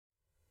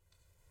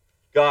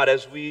God,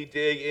 as we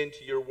dig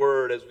into your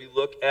word, as we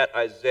look at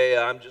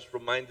Isaiah, I'm just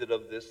reminded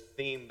of this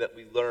theme that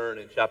we learn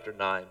in chapter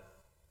 9,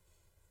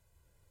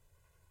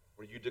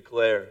 where you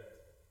declare,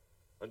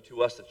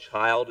 unto us a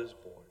child is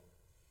born,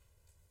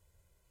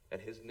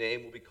 and his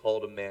name will be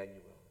called Emmanuel,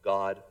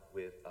 God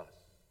with us.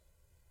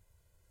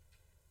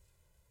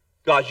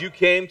 God, you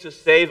came to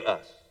save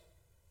us.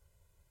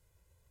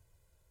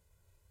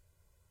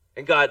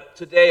 And God,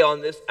 today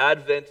on this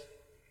Advent,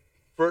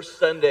 first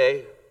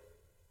Sunday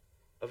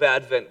of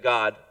Advent,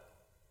 God,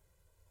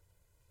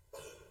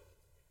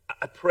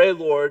 I pray,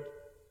 Lord,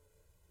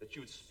 that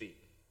you would speak.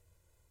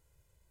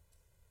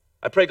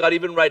 I pray, God,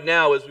 even right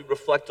now as we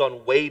reflect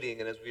on waiting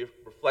and as we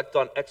reflect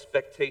on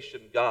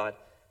expectation, God,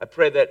 I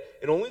pray that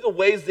in only the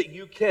ways that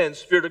you can,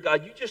 Spirit of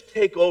God, you just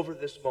take over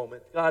this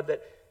moment. God,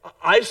 that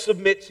I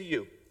submit to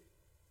you.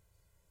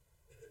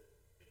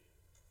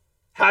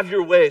 Have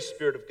your way,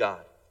 Spirit of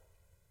God.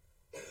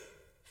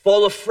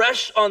 Fall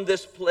afresh on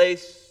this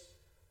place.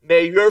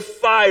 May your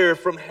fire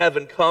from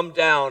heaven come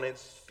down and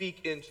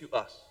speak into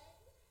us.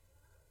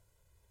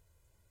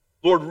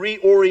 Lord,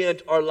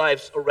 reorient our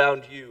lives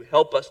around you.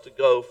 Help us to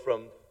go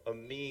from a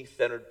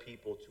me-centered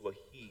people to a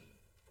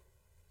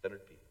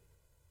he-centered people.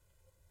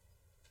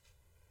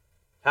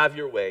 Have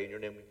your way. In your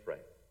name we pray.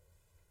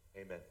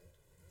 Amen.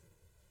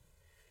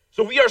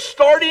 So we are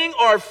starting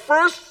our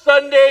first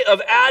Sunday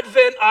of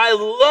Advent. I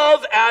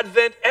love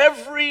Advent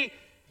every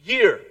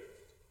year.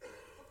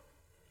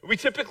 We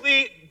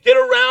typically get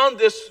around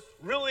this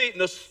really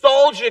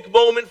nostalgic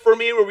moment for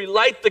me where we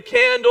light the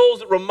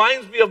candles. It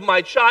reminds me of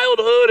my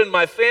childhood and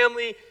my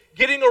family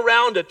getting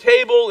around a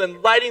table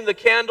and lighting the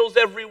candles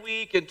every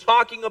week and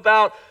talking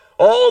about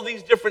all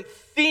these different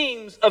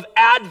themes of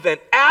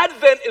Advent.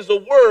 Advent is a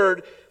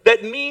word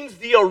that means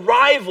the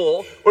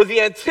arrival or the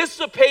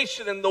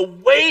anticipation and the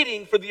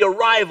waiting for the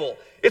arrival.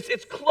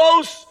 It's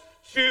close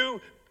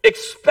to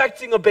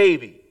expecting a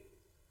baby.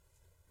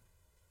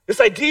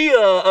 This idea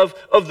of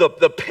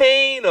the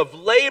pain of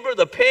labor,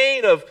 the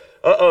pain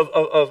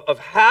of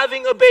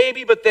having a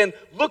baby, but then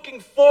looking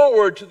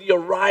forward to the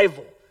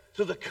arrival,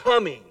 to the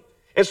coming.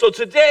 And so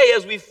today,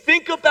 as we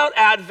think about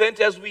Advent,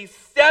 as we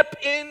step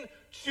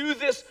into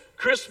this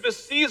Christmas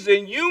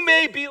season, you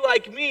may be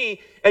like me,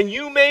 and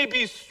you may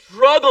be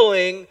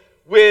struggling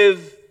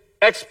with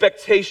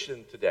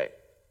expectation today.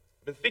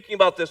 I've been thinking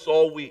about this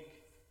all week.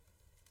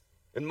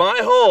 In my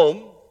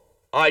home,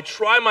 I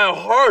try my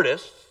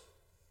hardest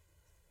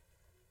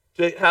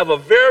to have a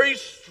very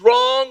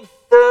strong,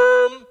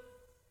 firm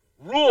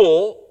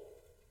rule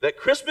that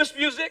Christmas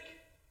music,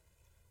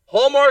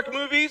 Hallmark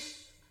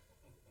movies,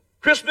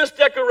 Christmas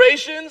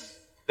decorations,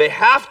 they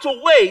have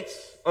to wait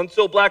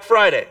until Black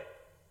Friday,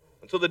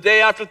 until the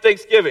day after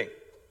Thanksgiving.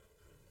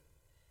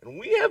 And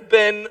we have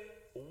been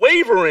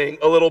wavering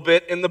a little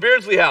bit in the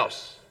Beardsley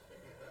house.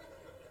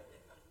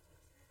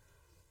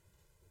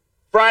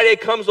 Friday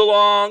comes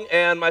along,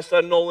 and my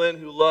son Nolan,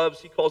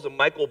 he calls him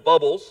Michael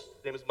Bubbles.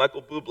 His name is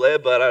Michael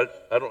Bublé, but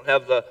I don't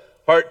have the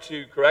heart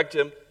to correct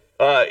him.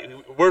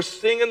 We're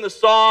singing the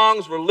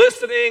songs, we're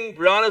listening.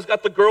 Brianna's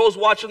got the girls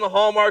watching the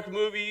Hallmark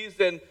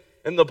movies, and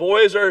the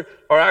boys are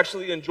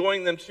actually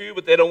enjoying them too,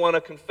 but they don't want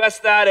to confess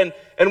that.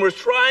 And we're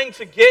trying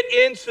to get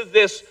into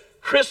this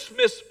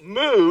Christmas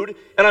mood,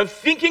 and I'm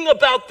thinking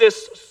about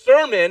this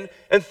sermon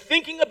and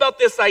thinking about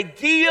this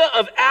idea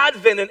of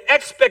Advent and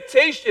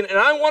expectation, and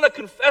I want to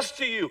confess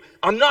to you,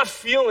 I'm not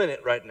feeling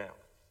it right now.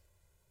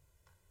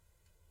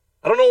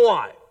 I don't know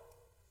why.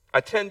 I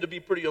tend to be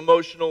pretty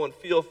emotional and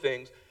feel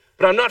things,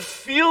 but I'm not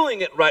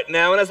feeling it right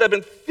now, and as I've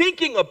been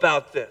thinking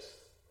about this,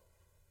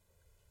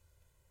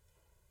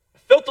 I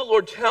felt the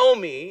Lord tell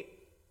me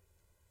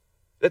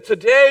that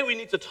today we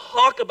need to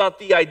talk about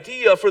the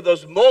idea for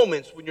those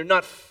moments when you're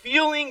not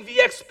feeling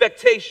the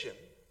expectation.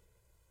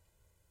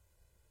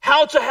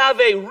 How to have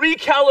a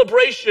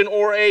recalibration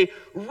or a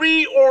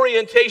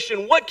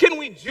reorientation. What can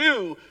we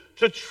do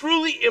to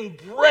truly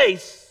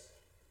embrace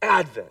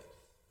Advent?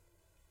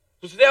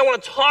 So today I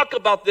want to talk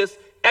about this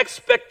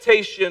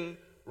expectation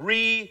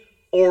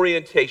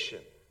reorientation.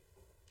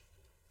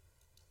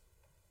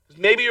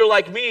 Because maybe you're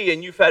like me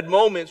and you've had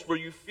moments where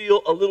you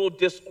feel a little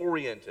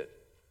disoriented.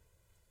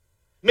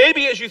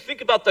 Maybe as you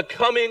think about the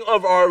coming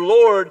of our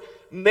Lord,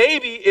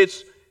 maybe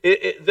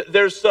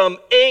there's some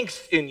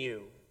angst in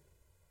you,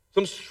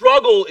 some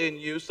struggle in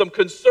you, some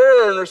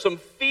concern or some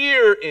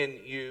fear in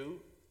you,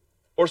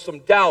 or some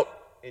doubt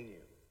in you. It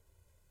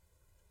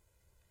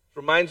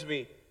reminds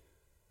me,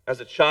 as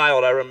a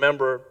child, I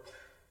remember,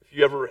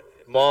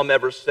 mom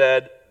ever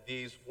said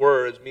these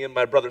words, me and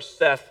my brother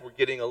Seth were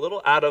getting a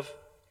little out of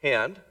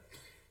hand,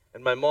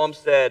 and my mom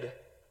said,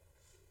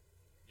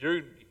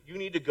 you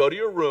need to go to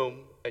your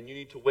room and you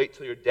need to wait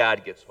till your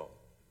dad gets home.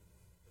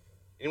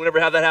 Anyone ever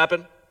have that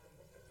happen?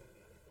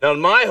 Now in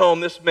my home,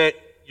 this meant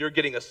you're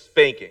getting a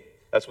spanking.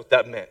 That's what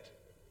that meant.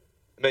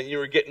 It meant you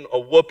were getting a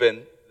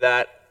whooping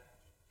that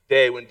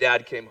day when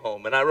dad came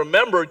home. And I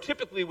remember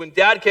typically when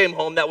dad came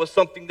home, that was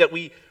something that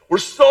we we're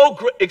so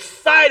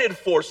excited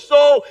for,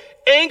 so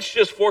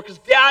anxious for, because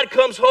Dad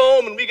comes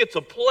home and we get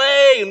to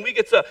play and we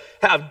get to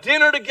have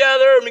dinner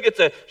together and we get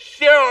to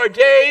share our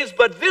days.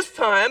 But this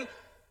time,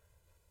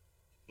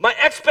 my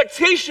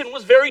expectation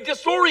was very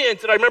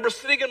disoriented. I remember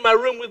sitting in my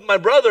room with my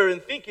brother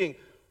and thinking,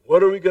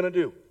 what are we going to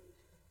do?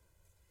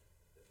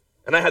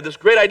 And I had this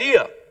great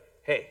idea.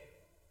 Hey,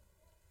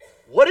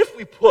 what if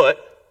we put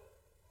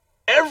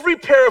every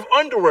pair of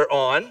underwear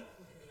on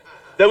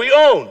that we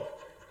own?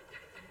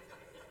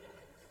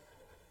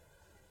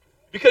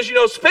 Because,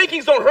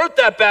 spankings don't hurt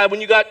that bad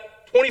when you got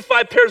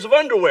 25 pairs of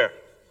underwear.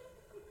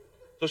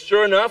 So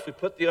sure enough, we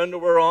put the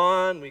underwear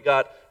on. We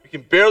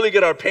can barely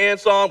get our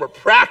pants on. We're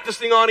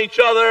practicing on each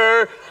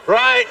other,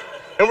 right?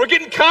 And we're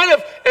getting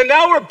and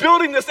now we're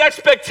building this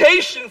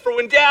expectation for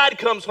when Dad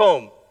comes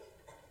home.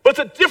 But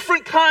it's a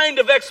different kind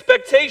of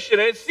expectation.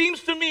 And it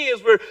seems to me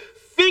as we're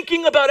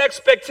thinking about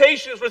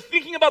expectations, we're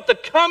thinking about the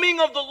coming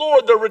of the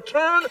Lord, the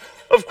return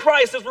of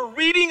Christ. As we're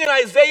reading in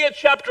Isaiah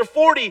chapter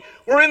 40,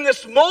 we're in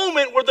this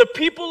moment where the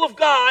people of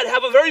God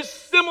have a very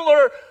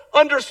similar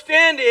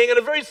understanding and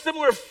a very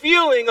similar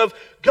feeling of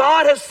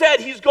God has said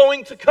he's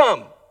going to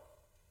come.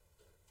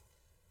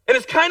 And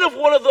it's kind of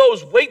one of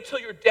those wait till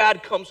your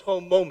dad comes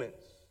home moments.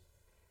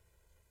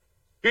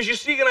 Because you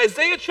see in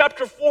Isaiah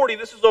chapter 40,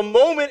 this is a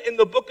moment in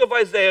the book of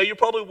Isaiah. You're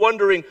probably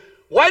wondering,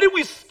 why did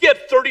we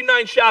skip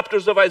 39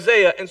 chapters of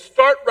Isaiah and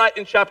start right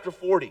in chapter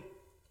 40?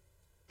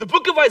 The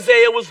book of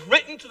Isaiah was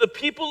written to the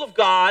people of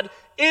God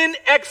in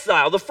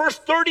exile. The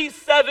first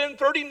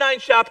 39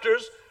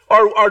 chapters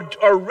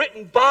are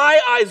written by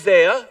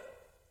Isaiah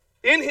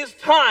in his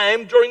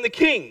time during the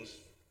kings,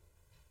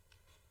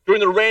 during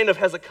the reign of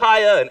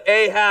Hezekiah and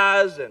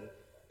Ahaz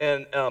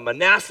and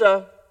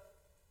Manasseh.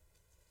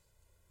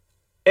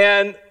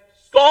 And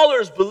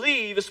scholars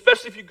believe,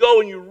 especially if you go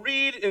and you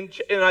read in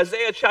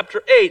Isaiah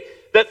chapter 8,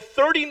 that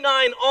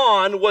 39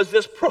 on was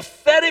this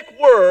prophetic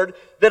word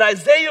that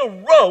Isaiah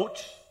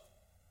wrote,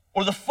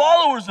 or the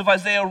followers of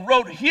Isaiah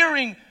wrote,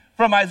 hearing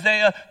from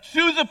Isaiah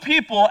to the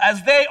people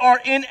as they are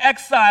in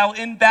exile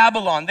in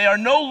Babylon. They are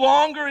no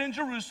longer in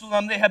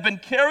Jerusalem. They have been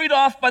carried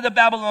off by the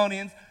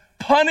Babylonians,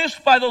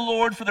 punished by the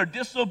Lord for their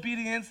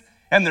disobedience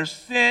and their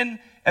sin,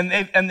 and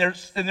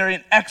they're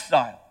in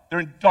exile.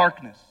 They're in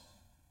darkness.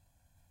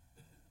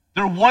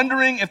 They're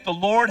wondering if the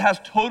Lord has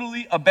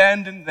totally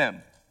abandoned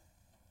them.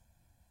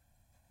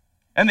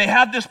 And they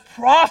have this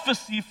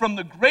prophecy from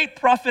the great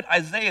prophet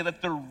Isaiah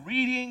that they're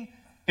reading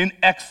in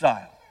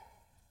exile.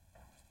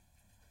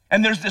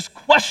 And there's this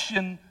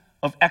question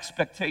of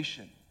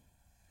expectation.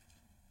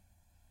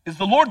 Is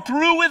the Lord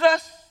through with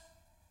us?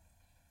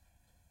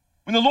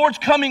 When the Lord's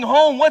coming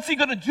home, what's he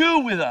going to do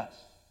with us?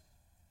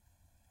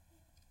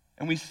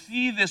 And we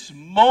see this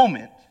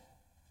moment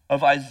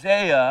of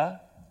Isaiah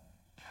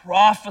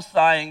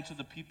prophesying to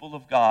the people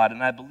of God,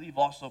 and I believe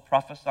also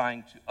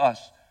prophesying to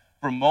us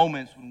for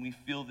moments when we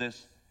feel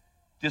this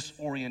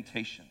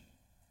disorientation.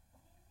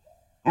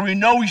 Where we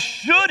know we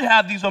should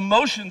have these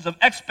emotions of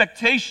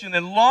expectation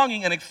and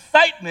longing and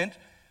excitement,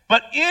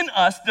 but in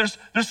us there's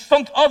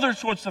some other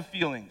sorts of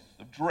feelings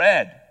of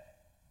dread,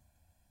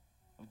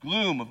 of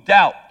gloom, of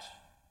doubt.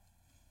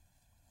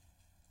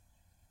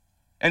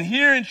 And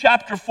here in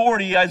chapter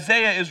 40,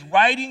 Isaiah is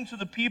writing to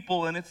the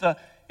people, and it's a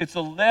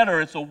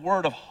letter, it's a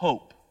word of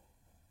hope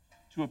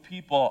to a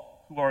people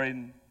who are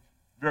in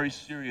very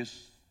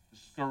serious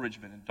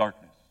discouragement and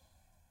darkness.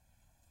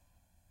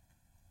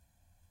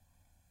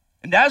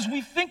 And as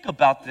we think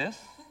about this,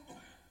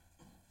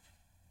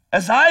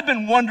 as I've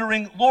been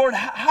wondering, Lord,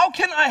 how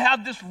can I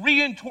have this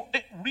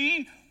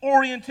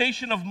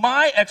reorientation of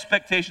my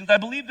expectations? I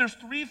believe there's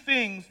three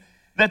things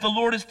that the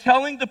Lord is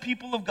telling the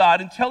people of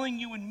God and telling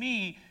you and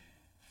me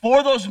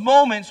for those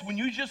moments when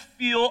you just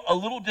feel a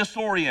little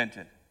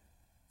disoriented.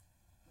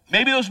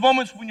 Maybe those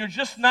moments when you're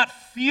just not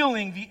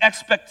feeling the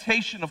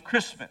expectation of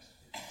Christmas.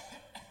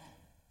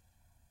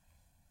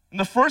 And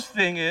the first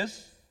thing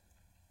is,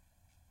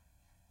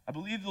 I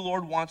believe the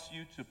Lord wants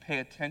you to pay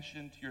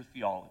attention to your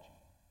theology.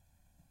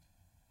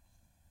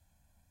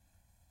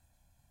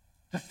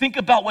 To think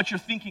about what you're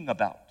thinking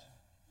about.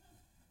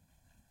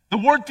 The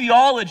word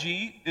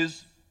theology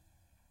is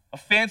a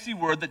fancy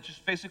word that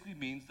just basically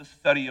means the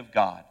study of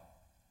God.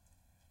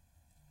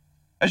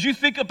 As you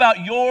think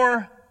about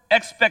your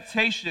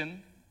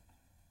expectation,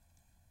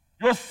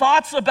 your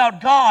thoughts about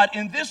God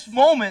in this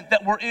moment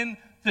that we're in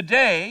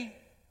today,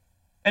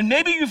 and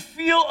maybe you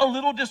feel a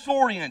little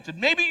disoriented.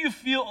 Maybe you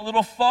feel a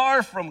little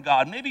far from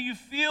God. Maybe you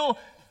feel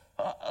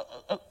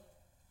that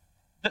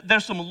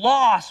there's some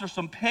loss or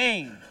some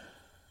pain.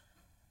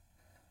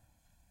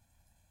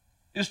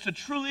 Is to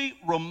truly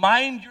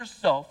remind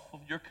yourself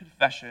of your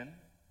confession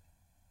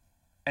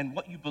and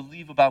what you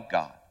believe about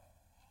God.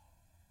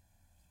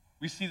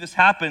 We see this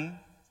happen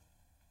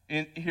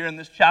here in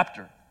this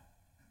chapter.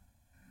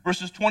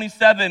 Verses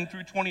 27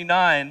 through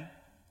 29,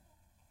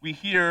 we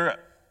hear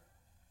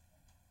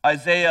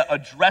Isaiah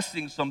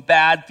addressing some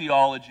bad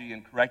theology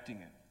and correcting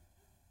it.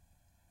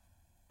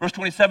 Verse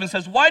 27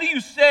 says, "Why do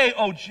you say,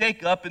 O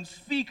Jacob, and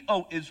speak,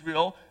 O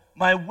Israel,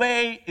 my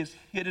way is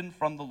hidden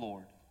from the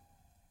Lord?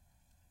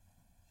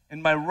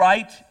 and my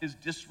right is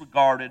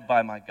disregarded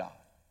by my God.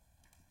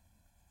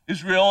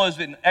 Israel is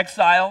in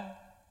exile.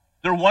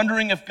 They're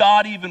wondering if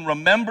God even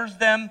remembers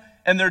them,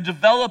 and they're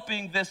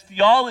developing this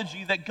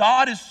theology that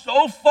God is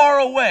so far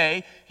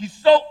away, he's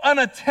so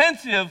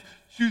unattentive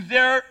to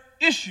their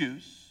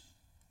issues,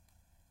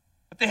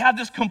 that they have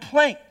this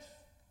complaint.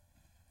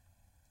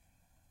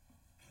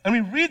 And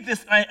we read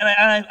this,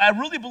 and I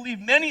really believe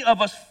many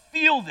of us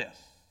feel this.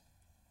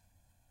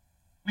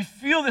 We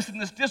feel this in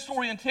this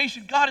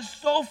disorientation. God is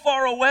so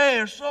far away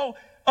or so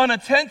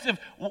unattentive.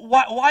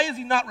 Why is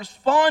he not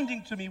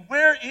responding to me?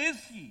 Where is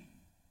he?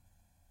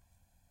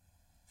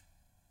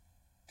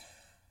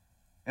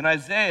 And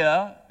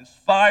Isaiah,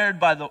 inspired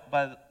by the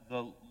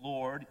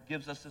Lord,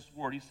 gives us this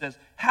word. He says,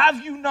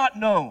 have you not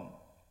known?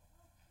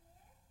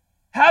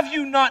 Have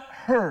you not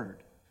heard?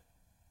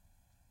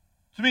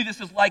 To me, this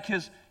is like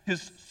his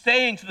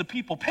saying to the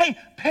people, pay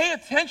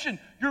attention.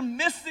 You're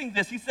missing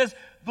this. He says,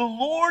 the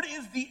Lord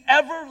is the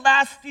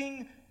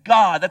everlasting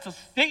God. That's a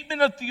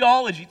statement of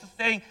theology. It's a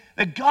saying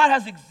that God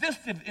has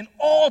existed in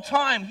all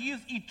time. He is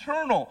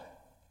eternal.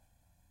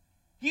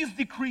 He's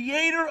the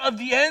creator of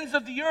the ends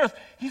of the earth.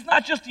 He's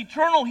not just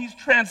eternal, he's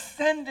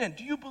transcendent.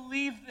 Do you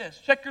believe this?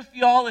 Check your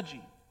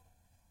theology.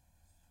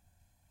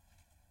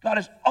 God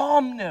is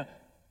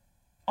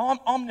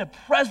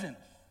omnipresent.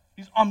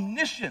 He's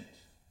omniscient.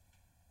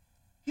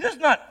 He does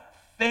not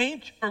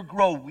faint or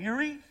grow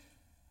weary.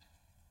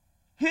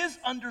 His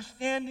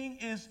understanding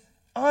is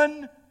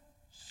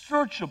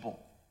unsearchable.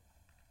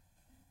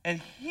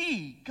 And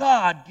he,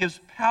 God, gives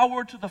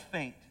power to the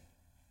faint.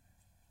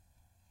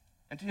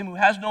 And to him who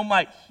has no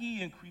might,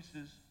 he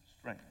increases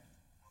strength.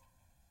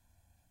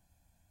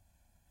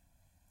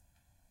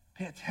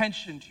 Pay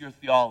attention to your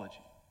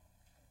theology.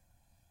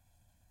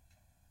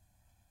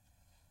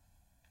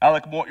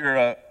 Alec Mortier,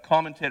 a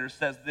commentator,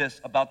 says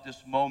this about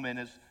this moment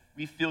as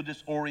we feel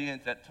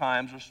disoriented at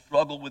times or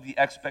struggle with the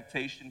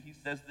expectation. He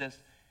says this.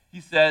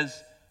 He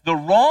says, the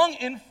wrong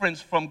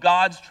inference from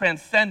God's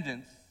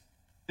transcendence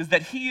is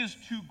that he is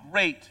too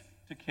great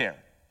to care.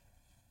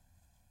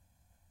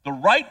 The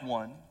right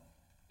one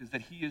is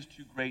that he is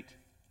too great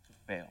to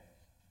fail.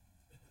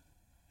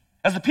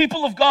 As the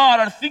people of God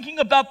are thinking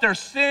about their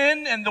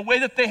sin and the way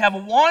that they have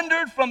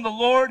wandered from the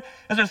Lord,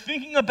 as they're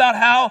thinking about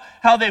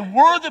how they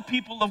were the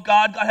people of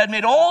God, God had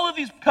made all of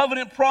these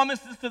covenant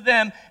promises to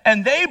them,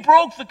 and they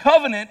broke the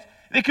covenant,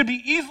 they could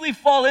be easily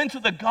fall into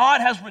the God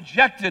has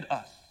rejected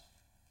us.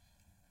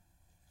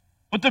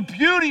 But the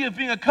beauty of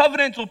being a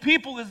covenantal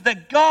people is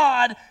that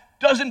God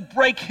doesn't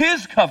break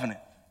his covenant.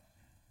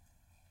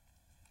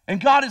 And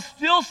God is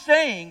still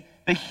saying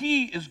that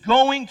he is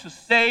going to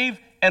save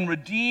and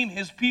redeem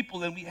his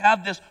people. And we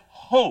have this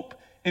hope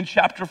in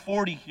chapter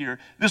 40 here,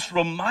 this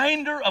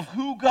reminder of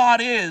who God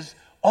is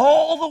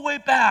all the way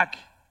back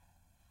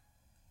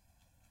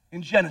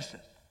in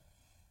Genesis.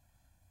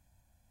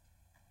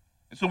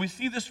 And so we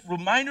see this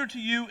reminder to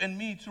you and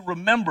me to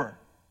remember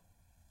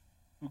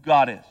who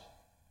God is.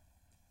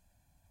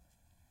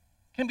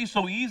 It can be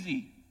so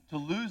easy to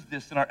lose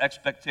this in our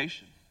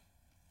expectation.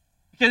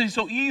 It can be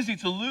so easy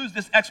to lose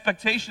this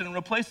expectation and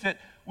replace it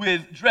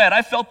with dread.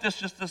 I felt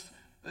this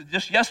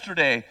just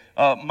yesterday.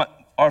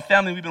 Our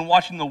family, we've been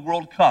watching the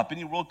World Cup.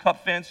 Any World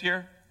Cup fans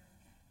here?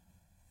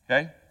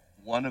 Okay,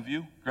 one of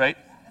you, great.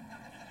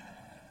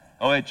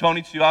 Oh, hey,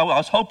 Tony too. I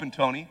was hoping,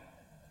 Tony.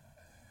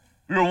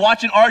 We were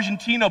watching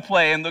Argentina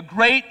play and the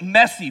great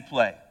Messi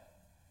play.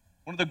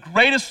 One of the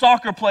greatest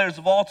soccer players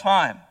of all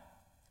time.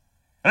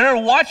 And I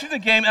remember watching the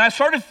game, and I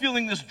started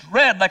feeling this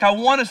dread, like I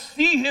want to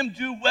see him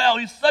do well.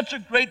 He's such a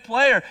great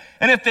player.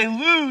 And if they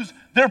lose,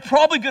 they're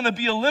probably going to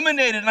be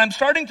eliminated. And I'm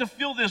starting to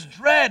feel this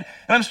dread,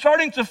 and I'm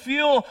starting to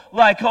feel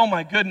like, oh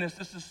my goodness,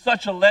 this is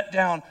such a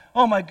letdown.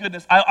 Oh my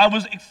goodness. I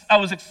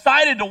was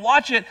excited to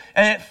watch it,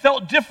 and it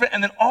felt different.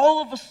 And then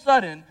all of a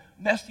sudden,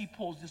 Messi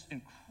pulls this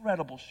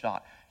incredible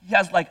shot. He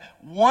has like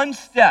one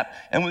step,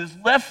 and with his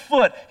left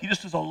foot, he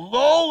just does a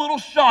low little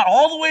shot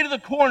all the way to the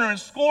corner and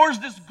scores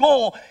this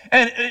goal,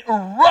 and it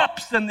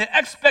erupts, and the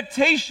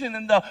expectation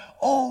and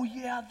oh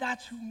yeah,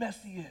 that's who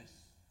Messi is.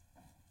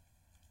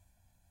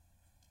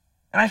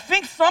 And I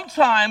think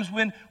sometimes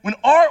when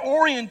our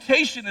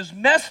orientation is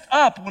messed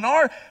up, when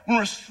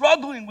we're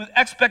struggling with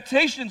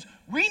expectations,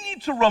 we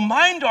need to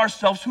remind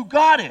ourselves who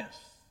God is.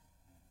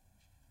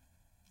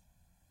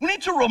 We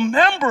need to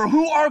remember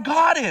who our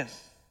God is.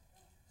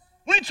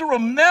 We need to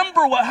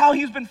remember how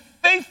he's been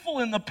faithful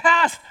in the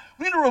past.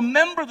 We need to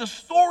remember the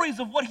stories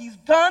of what he's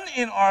done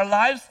in our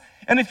lives.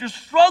 And if you're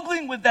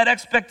struggling with that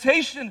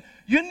expectation,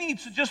 you need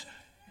to just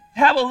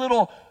have a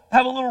little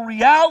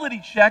reality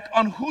check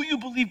on who you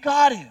believe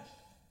God is.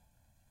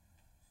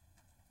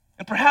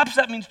 And perhaps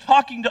that means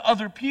talking to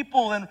other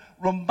people and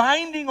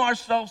reminding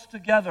ourselves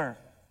together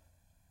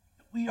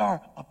that we are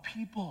a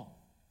people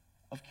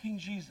of King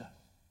Jesus.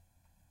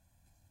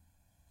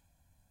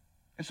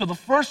 And so the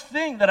first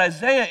thing that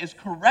Isaiah is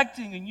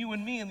correcting in you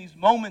and me in these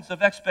moments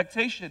of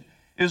expectation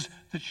is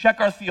to check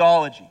our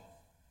theology.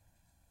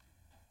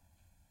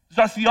 Does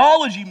our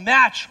theology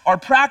match our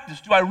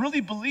practice? Do I really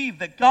believe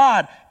that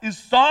God is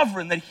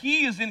sovereign, that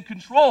He is in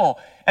control?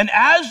 And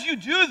as you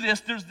do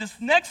this, there's this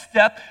next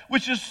step,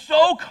 which is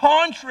so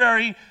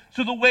contrary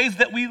to the ways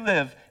that we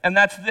live, and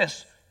that's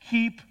this: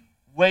 keep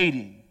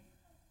waiting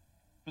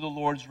for the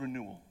Lord's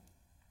renewal.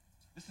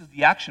 This is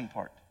the action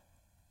part.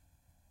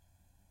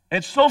 And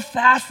it's so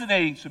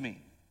fascinating to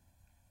me.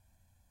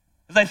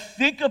 As I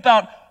think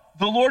about,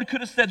 the Lord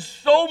could have said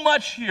so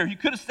much here. He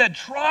could have said,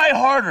 try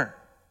harder.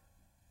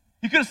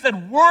 He could have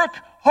said, work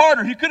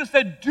harder. He could have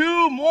said,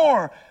 do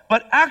more.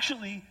 But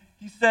actually,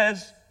 He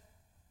says,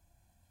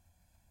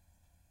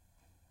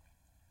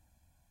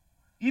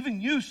 even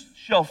youths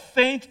shall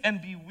faint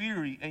and be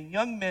weary, and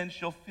young men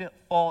shall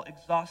fall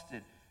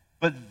exhausted.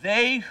 But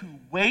they who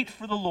wait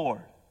for the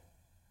Lord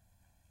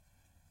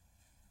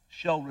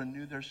shall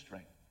renew their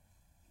strength.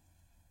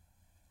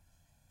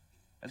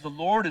 As the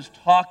Lord is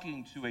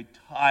talking to a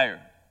tired,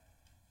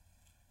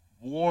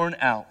 worn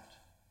out,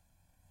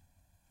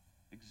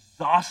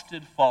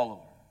 exhausted follower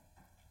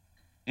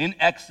in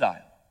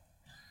exile,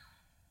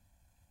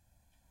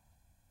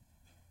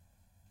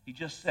 He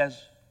just says,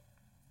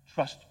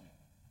 trust me.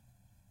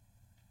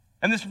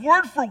 And this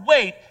word for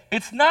wait,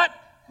 it's not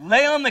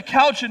lay on the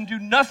couch and do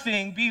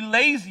nothing, be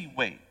lazy,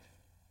 wait.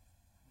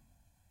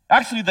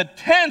 Actually, the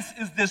tense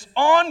is this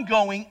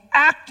ongoing,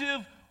 active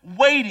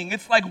waiting.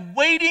 It's like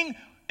waiting,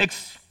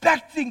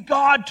 expecting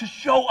God to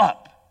show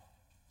up,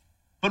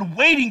 but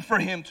waiting for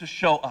Him to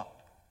show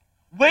up,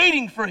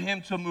 waiting for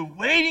Him to move,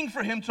 waiting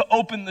for Him to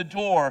open the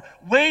door,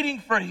 waiting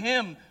for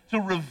Him to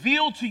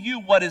reveal to you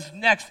what is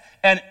next,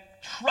 and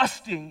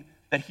trusting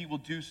that He will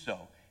do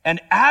so. And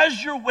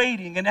as you're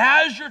waiting and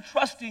as you're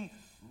trusting,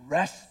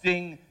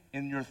 resting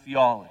in your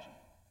theology.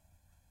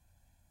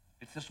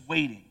 It's this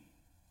waiting.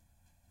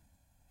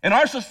 And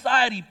our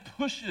society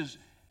pushes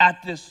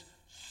at this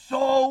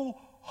so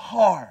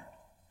hard.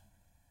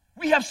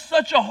 We have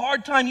such a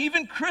hard time.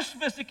 Even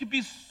Christmas, it can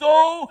be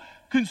so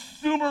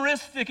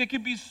consumeristic. It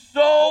can be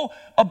so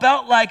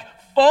about like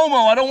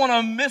FOMO. I don't want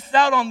to miss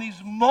out on these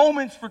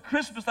moments for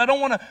Christmas. I don't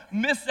want to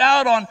miss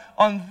out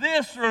on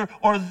this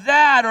or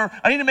that. Or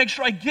I need to make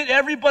sure I get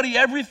everybody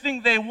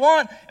everything they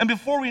want. And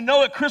before we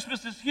know it,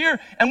 Christmas is here.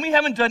 And we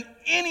haven't done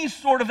any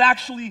sort of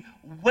actually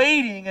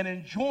waiting and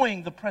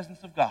enjoying the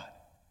presence of God.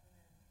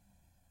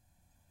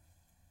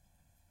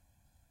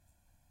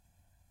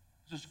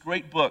 There's this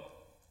great book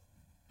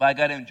by a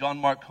guy named John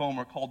Mark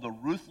Comer called The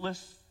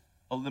Ruthless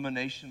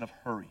Elimination of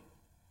Hurry.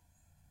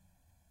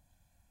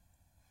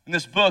 In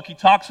this book, he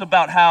talks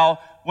about how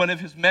one of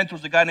his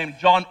mentors, a guy named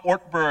John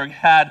Ortberg,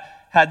 had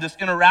this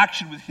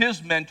interaction with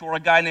his mentor, a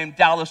guy named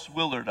Dallas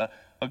Willard,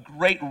 a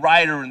great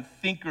writer and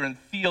thinker and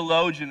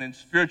theologian in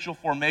spiritual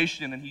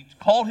formation. And he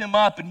called him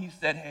up and he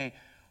said, hey,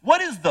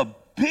 what is the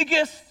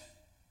biggest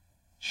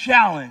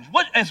challenge?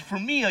 What, as for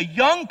me, a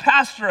young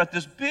pastor at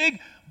this big,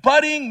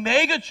 budding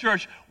mega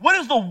church, what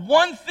is the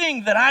one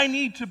thing that I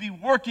need to be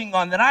working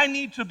on, that I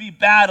need to be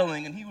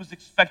battling? And he was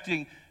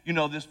expecting,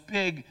 this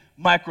big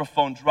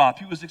microphone drop.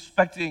 He was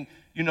expecting,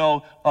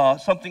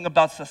 something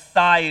about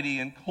society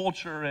and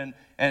culture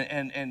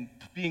and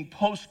being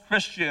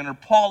post-Christian or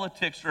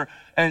politics.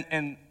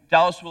 And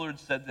Dallas Willard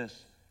said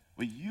this: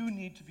 what you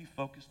need to be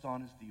focused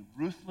on is the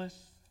ruthless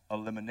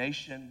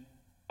elimination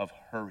of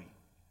hurry.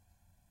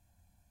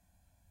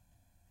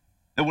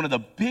 That one of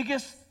the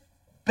biggest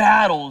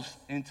battles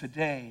in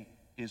today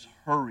is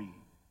hurry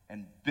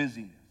and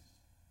busyness.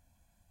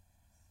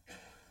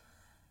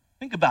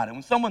 Think about it.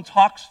 When someone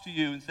talks to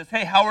you and says,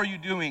 hey, how are you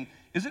doing?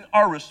 Isn't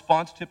our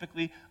response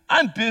typically,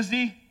 I'm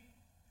busy?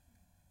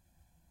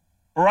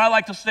 Or I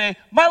like to say,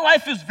 my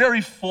life is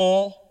very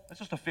full. That's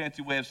just a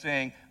fancy way of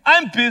saying,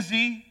 I'm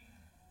busy.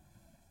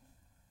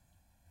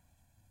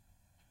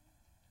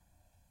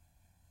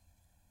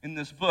 In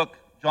this book,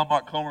 John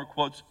Mark Comer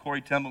quotes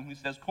Corrie ten Boom. He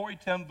says, Corrie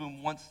ten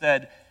Boom once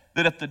said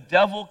that if the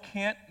devil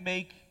can't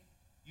make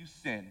you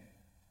sin,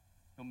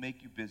 he'll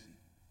make you busy.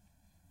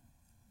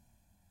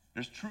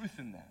 There's truth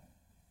in that.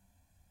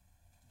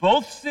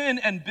 Both sin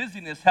and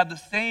busyness have the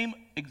same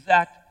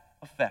exact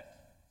effect.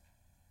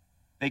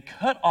 They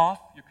cut off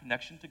your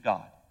connection to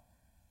God,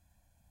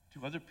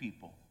 to other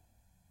people,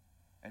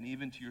 and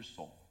even to your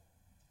soul.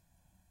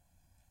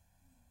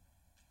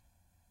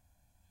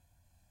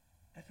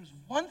 If there's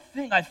one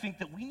thing I think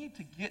that we need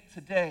to get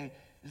today,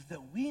 is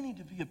that we need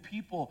to be a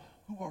people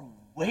who are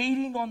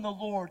waiting on the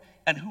Lord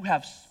and who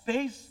have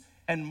space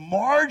and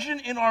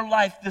margin in our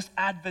life this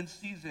Advent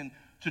season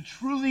to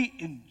truly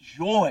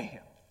enjoy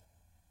Him.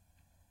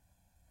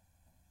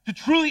 To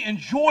truly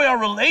enjoy our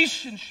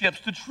relationships,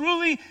 to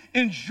truly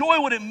enjoy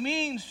what it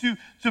means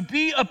to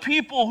be a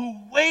people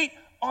who wait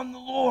on the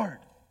Lord,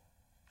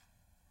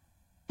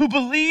 who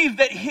believe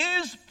that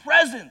His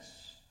presence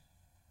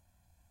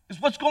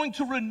is what's going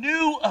to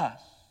renew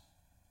us,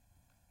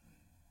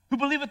 who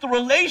believe that the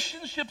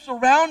relationships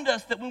around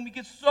us, that when we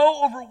get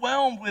so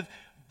overwhelmed with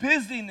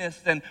busyness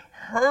and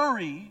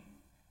hurry,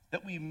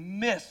 that we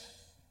miss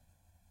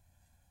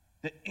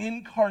the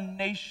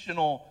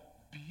incarnational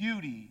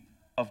beauty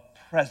of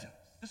presence.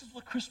 This is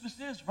what Christmas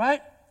is,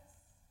 right?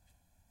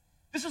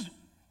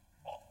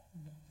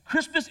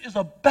 Christmas is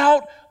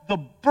about the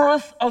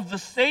birth of the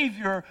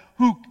Savior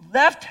who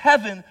left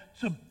heaven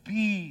to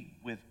be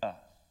with us.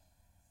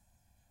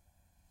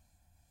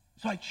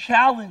 So I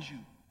challenge you,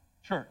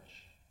 church,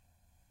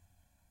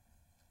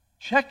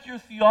 check your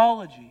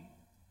theology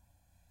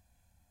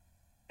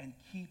and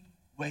keep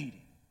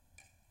waiting.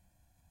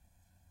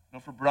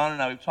 For Brown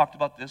and I, we've talked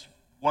about this.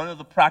 One of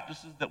the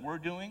practices that we're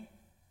doing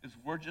is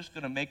we're just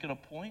going to make it a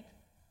point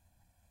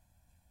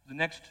the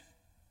next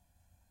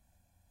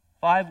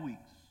 5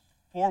 weeks,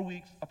 4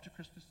 weeks up to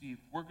Christmas Eve,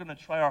 we're going to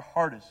try our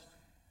hardest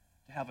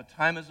to have a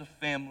time as a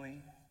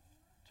family,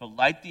 to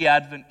light the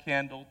Advent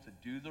candle, to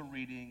do the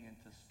reading, and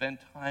to spend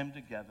time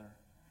together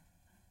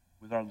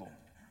with our Lord.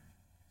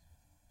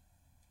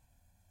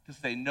 To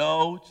say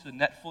no to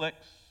Netflix,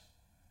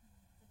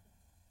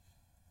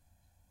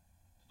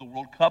 to the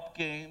World Cup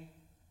game,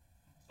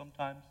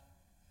 sometimes.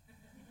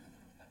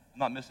 I'm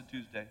not missing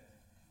Tuesday.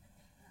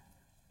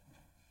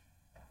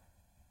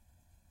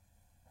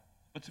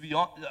 But to be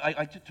honest,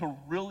 I get to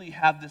really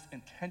have this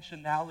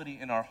intentionality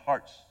in our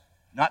hearts,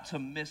 not to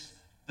miss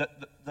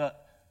the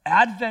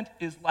Advent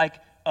is like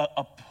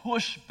a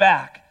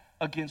pushback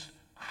against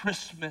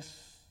Christmas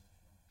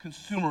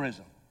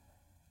consumerism.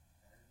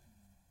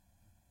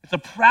 It's a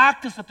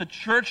practice that the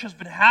church has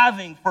been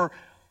having for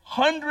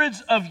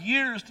hundreds of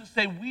years to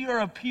say, we are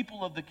a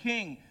people of the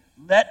King.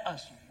 Let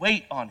us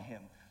wait on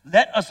him.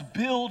 Let us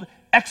build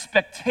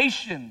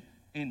expectation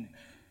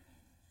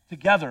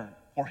together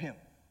for him.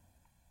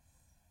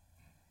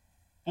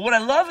 But what I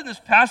love in this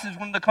passage,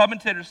 one of the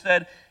commentators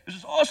said, is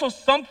there's also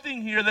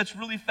something here that's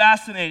really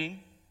fascinating.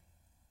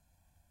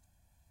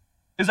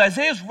 As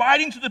Isaiah's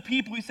writing to the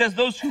people, he says,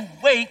 those who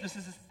wait, this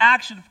is his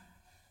action,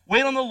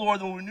 wait on the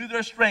Lord, they will renew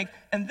their strength.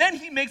 And then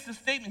he makes a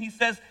statement. He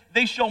says,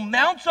 they shall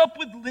mount up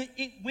with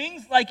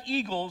wings like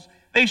eagles.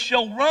 They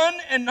shall run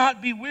and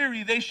not be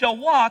weary. They shall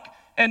walk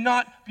and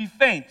not be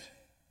faint.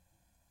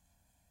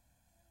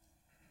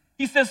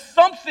 He says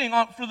something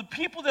for the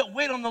people that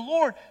wait on the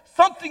Lord,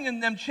 something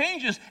in them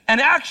changes. And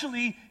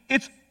actually,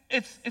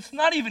 it's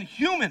not even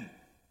human.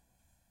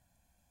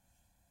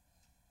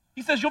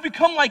 He says, you'll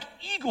become like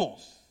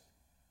eagles.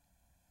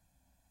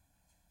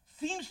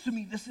 Seems to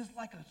me this is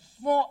like a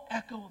small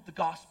echo of the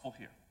gospel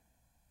here.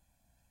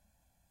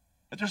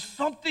 That there's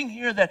something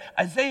here that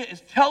Isaiah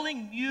is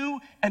telling you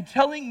and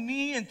telling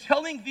me and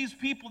telling these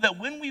people that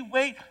when we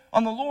wait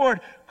on the Lord,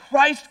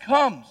 Christ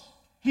comes.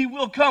 He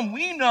will come.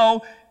 We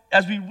know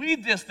as we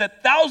read this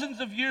that thousands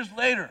of years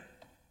later,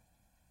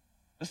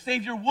 the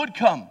Savior would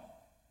come.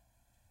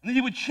 And that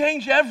he would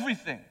change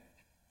everything.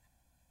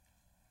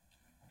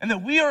 And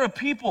that we are a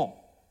people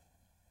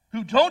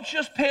who don't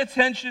just pay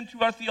attention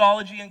to our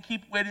theology and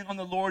keep waiting on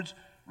the Lord's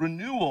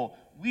renewal.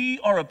 We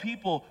are a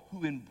people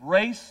who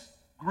embrace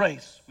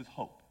grace with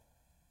hope.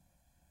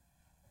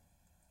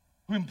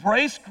 Who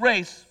embrace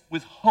grace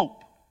with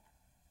hope.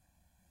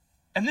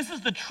 And this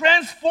is the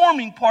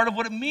transforming part of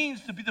what it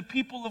means to be the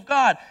people of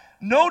God.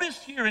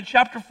 Notice here in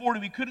chapter 40,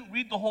 we couldn't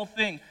read the whole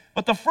thing,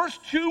 but the first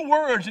 2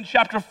 words in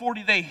chapter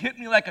 40, they hit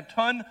me like a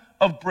ton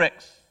of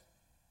bricks.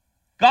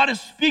 God is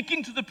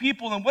speaking to the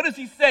people, and what does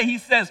he say? He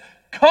says,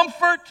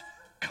 comfort,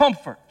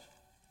 comfort.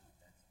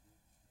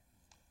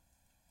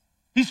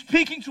 He's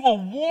speaking to a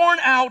worn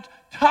out,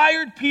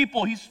 tired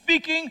people. He's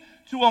speaking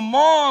to a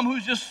mom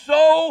who's just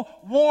so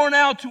worn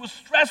out, to a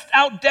stressed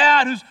out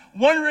dad who's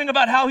wondering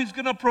about how he's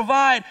going to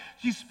provide.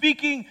 He's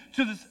speaking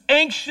to this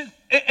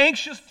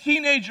anxious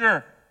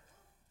teenager,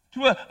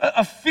 to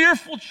a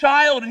fearful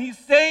child, and he's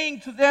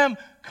saying to them,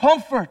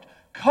 comfort,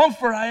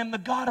 comfort, I am the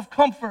God of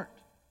comfort.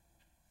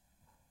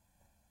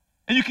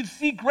 And you can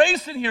see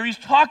grace in here. He's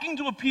talking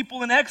to a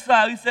people in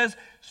exile. He says,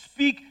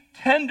 speak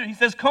tender. He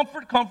says,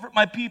 comfort, comfort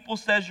my people,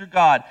 says your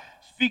God.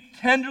 Speak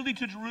tenderly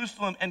to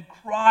Jerusalem and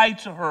cry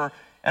to her,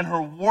 and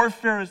her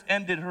warfare is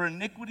ended. Her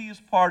iniquity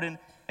is pardoned,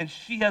 and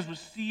she has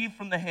received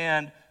from the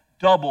hand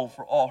double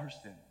for all her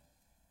sins.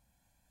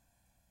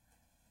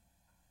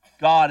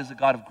 God is a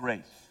God of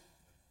grace.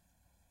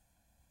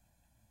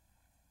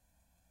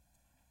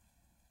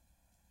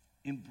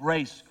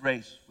 Embrace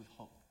grace with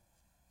hope.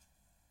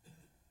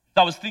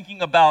 I was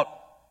thinking about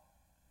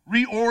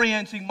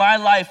reorienting my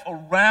life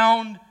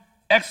around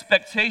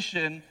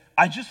expectation.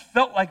 I just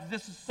felt like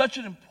this is such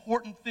an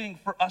important thing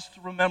for us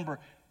to remember.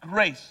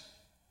 Grace.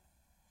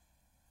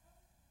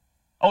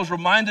 I was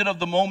reminded of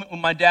the moment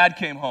when my dad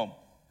came home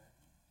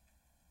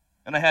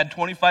and I had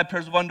 25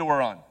 pairs of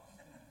underwear on.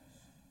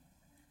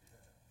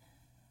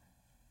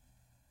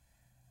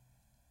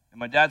 And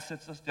my dad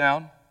sits us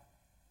down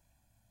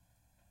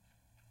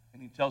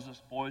and he tells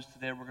us, boys,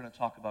 today we're going to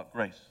talk about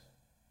grace.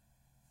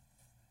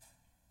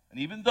 And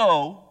even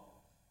though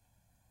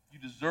you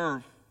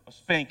deserve a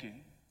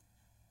spanking,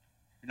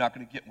 you're not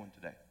going to get one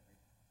today.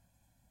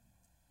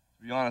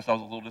 To be honest, I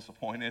was a little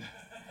disappointed.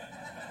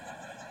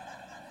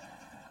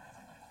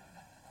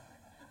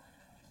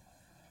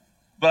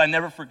 But I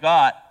never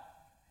forgot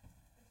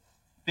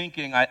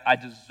thinking I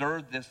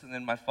deserved this, and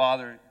then my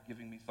father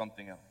giving me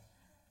something else.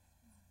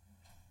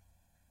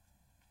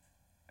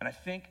 And I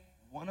think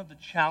one of the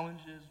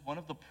challenges, one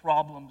of the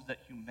problems that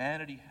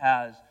humanity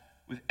has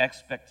with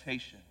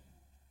expectation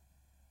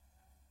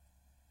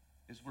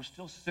is we're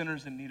still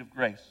sinners in need of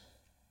grace.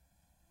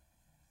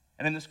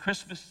 And in this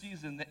Christmas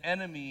season, the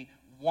enemy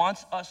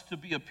wants us to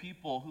be a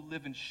people who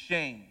live in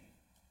shame,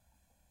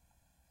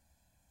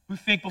 who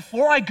think,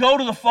 before I go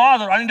to the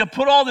Father, I need to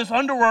put all this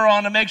underwear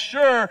on to make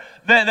sure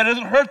that it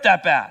doesn't hurt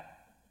that bad.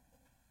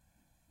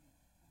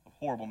 A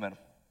horrible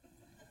metaphor.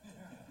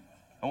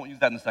 I won't use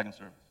that in the second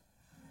service.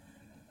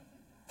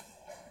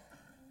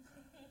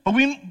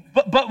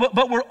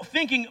 But we're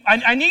thinking,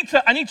 I need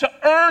to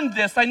earn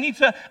this. I need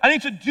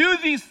to do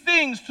these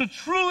things to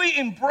truly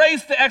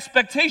embrace the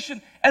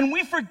expectation. And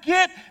we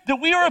forget that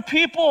we are a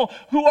people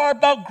who are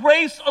about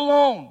grace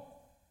alone.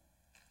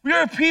 We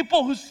are a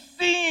people who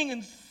sing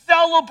and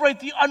celebrate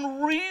the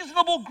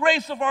unreasonable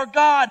grace of our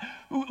God,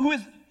 who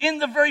is in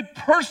the very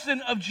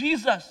person of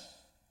Jesus.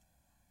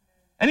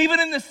 And even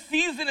in this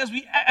season,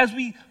 as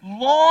we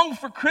long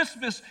for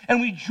Christmas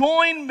and we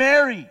join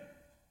Mary,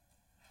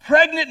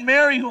 pregnant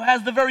Mary, who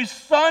has the very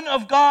Son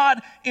of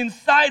God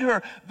inside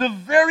her, the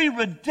very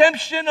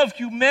redemption of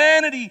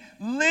humanity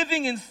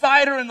living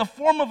inside her in the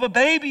form of a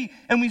baby,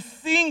 and we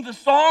sing the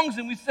songs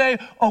and we say,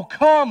 oh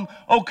come,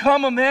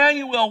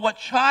 Emmanuel, what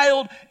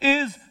child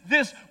is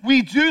this?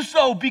 We do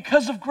so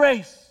because of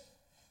grace.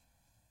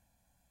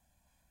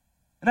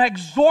 And I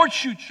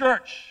exhort you,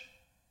 church,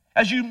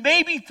 as you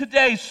maybe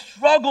today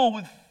struggle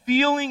with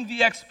feeling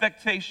the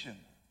expectation,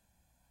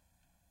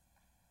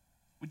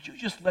 would you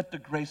just let the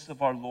grace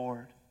of our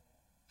Lord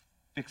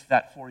fix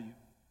that for you?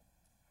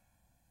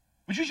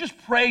 Would you just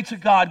pray to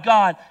God,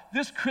 God,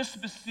 this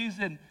Christmas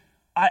season,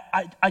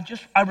 I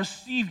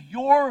receive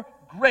your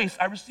grace,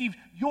 I receive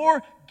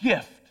your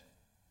gift.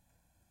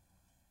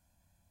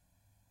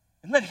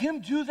 And let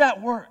him do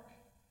that work.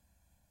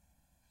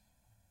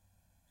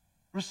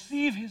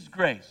 Receive his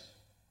grace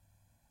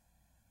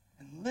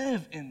and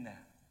live in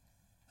that.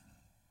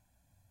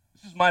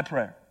 This is my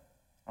prayer.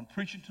 I'm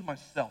preaching to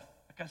myself.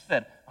 Like I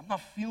said, I'm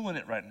not feeling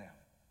it right now,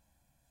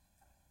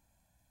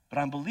 but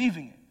I'm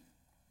believing it.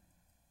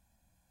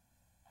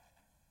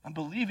 I'm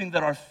believing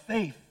that our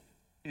faith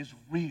is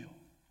real.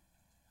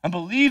 I'm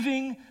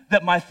believing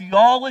that my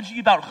theology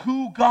about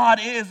who God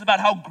is, about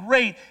how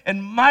great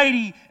and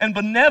mighty and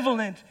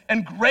benevolent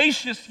and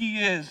gracious he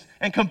is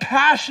and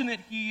compassionate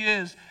he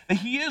is, that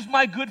he is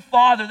my good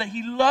father, that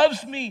he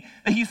loves me,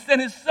 that he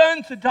sent his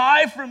son to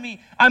die for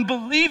me. I'm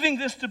believing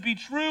this to be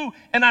true,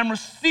 and I'm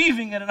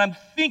receiving it, and I'm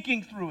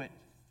thinking through it.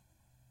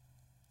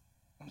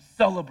 I'm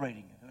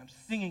celebrating it, and I'm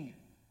singing it.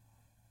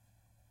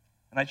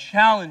 And I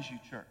challenge you,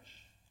 church,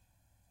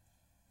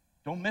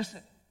 don't miss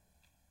it.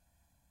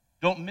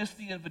 Don't miss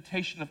the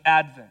invitation of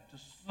Advent to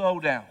slow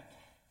down,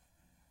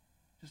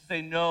 to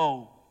say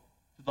no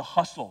to the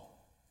hustle.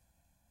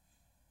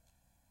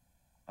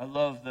 I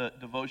love the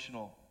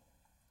devotional.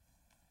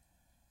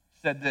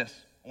 It said this.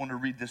 I want to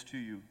read this to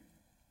you.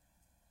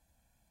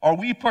 Are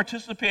we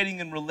participating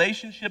in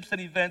relationships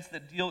and events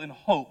that deal in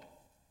hope,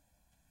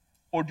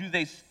 or do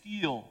they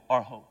steal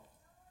our hope?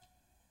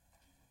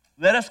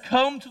 Let us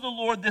come to the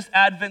Lord this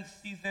Advent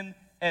season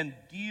and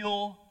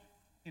deal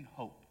in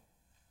hope.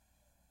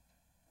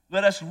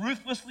 Let us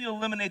ruthlessly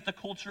eliminate the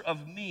culture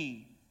of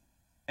me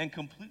and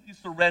completely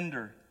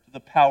surrender to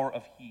the power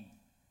of he.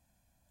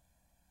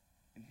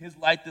 In his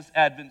light this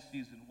Advent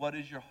season, what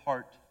is your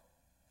heart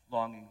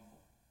longing for?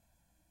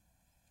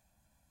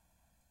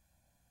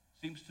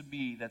 Seems to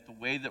me that the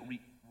way that we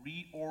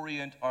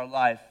reorient our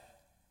life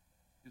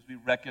is we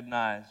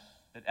recognize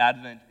that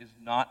Advent is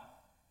not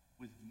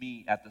with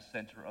me at the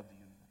center of the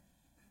universe.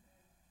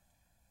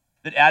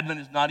 That Advent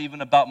is not even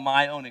about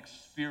my own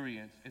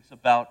experience. It's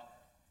about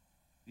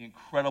the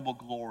incredible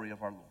glory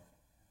of our Lord.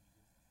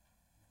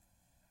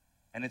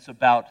 And it's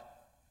about,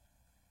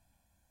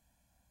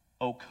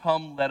 oh,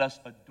 come, let us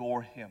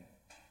adore him.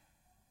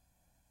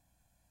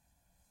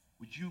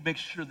 Would you make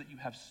sure that you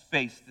have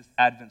space this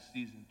Advent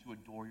season to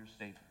adore your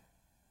Savior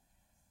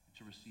and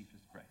to receive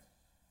his grace?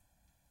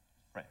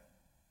 Let's pray.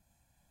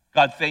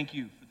 God, thank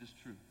you for this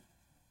truth.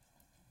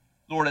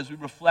 Lord, as we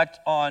reflect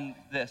on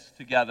this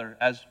together,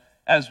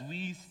 as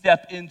we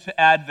step into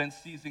Advent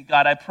season,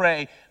 God, I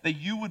pray that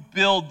you would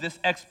build this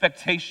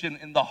expectation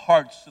in the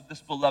hearts of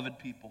this beloved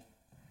people.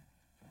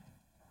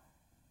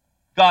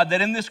 God,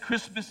 that in this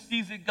Christmas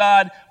season,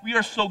 God, we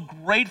are so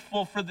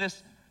grateful for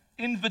this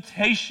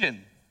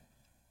invitation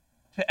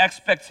to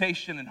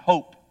expectation and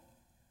hope.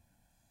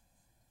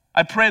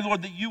 I pray,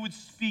 Lord, that you would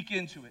speak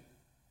into it.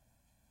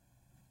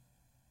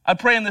 I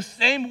pray in the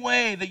same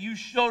way that you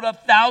showed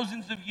up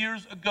thousands of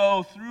years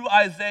ago through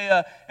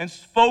Isaiah and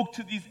spoke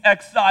to these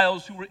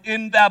exiles who were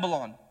in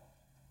Babylon,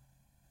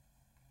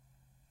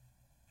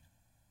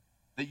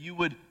 that you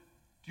would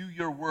do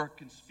your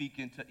work and speak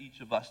into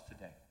each of us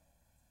today.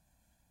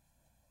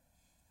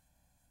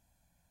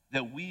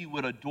 That we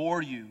would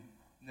adore you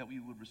and that we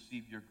would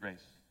receive your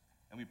grace.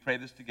 And we pray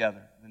this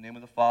together in the name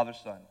of the Father,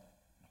 Son,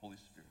 and Holy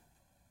Spirit.